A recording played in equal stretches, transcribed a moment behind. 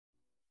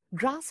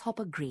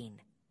Grasshopper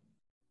Green.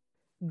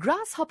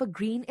 Grasshopper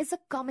Green is a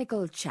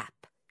comical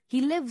chap.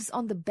 He lives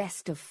on the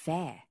best of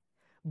fare.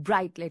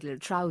 Bright little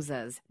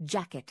trousers,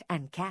 jacket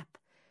and cap,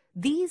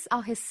 these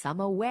are his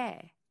summer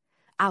wear.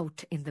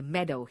 Out in the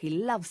meadow he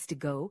loves to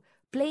go,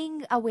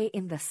 playing away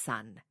in the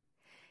sun.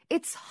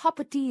 It's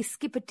hoppity,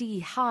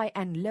 skippity, high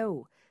and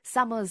low,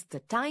 summer's the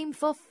time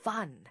for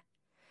fun.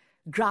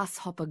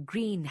 Grasshopper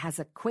Green has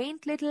a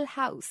quaint little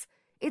house,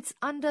 it's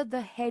under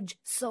the hedge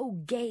so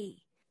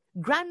gay.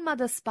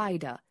 Grandmother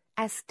Spider,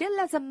 as still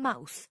as a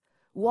mouse,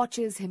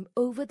 watches him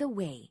over the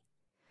way.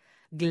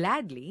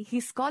 Gladly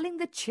he's calling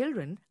the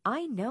children,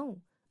 I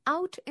know,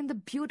 out in the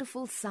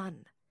beautiful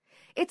sun.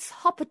 It's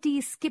hoppity,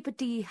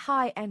 skippity,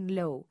 high and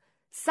low,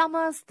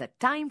 summer's the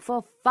time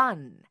for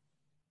fun.